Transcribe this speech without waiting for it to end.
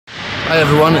Hi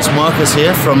everyone, it's Marcus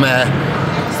here from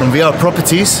VR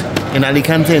Properties in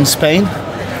Alicante in Spain.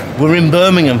 We're in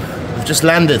Birmingham, we've just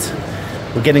landed.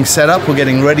 We're getting set up, we're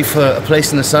getting ready for a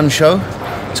Place in the Sun show.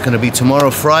 It's going to be tomorrow,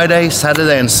 Friday,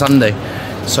 Saturday and Sunday.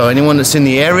 So anyone that's in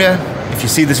the area, if you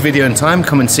see this video in time,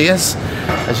 come and see us.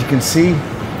 As you can see,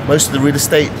 most of the real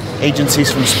estate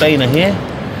agencies from Spain are here.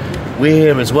 We're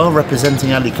here as well,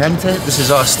 representing Alicante. This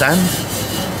is our stand.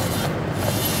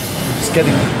 Just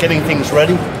getting things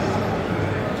ready.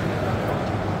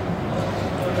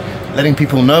 Letting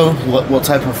people know what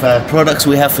type of products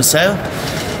we have for sale.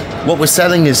 What we're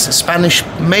selling is Spanish,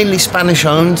 mainly Spanish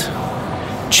owned,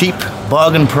 cheap,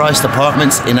 bargain priced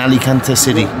apartments in Alicante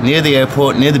city, near the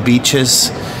airport, near the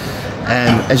beaches.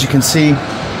 And as you can see,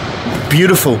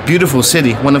 beautiful, beautiful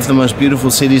city, one of the most beautiful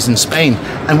cities in Spain.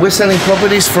 And we're selling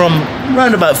properties from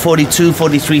around about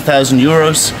 43,000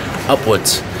 euros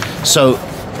upwards. So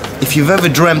if you've ever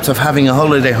dreamt of having a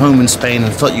holiday home in Spain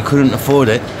and thought you couldn't afford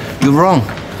it, you're wrong.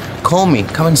 Call me,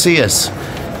 come and see us.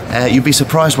 You'd be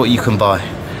surprised what you can buy.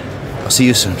 I'll see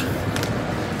you soon.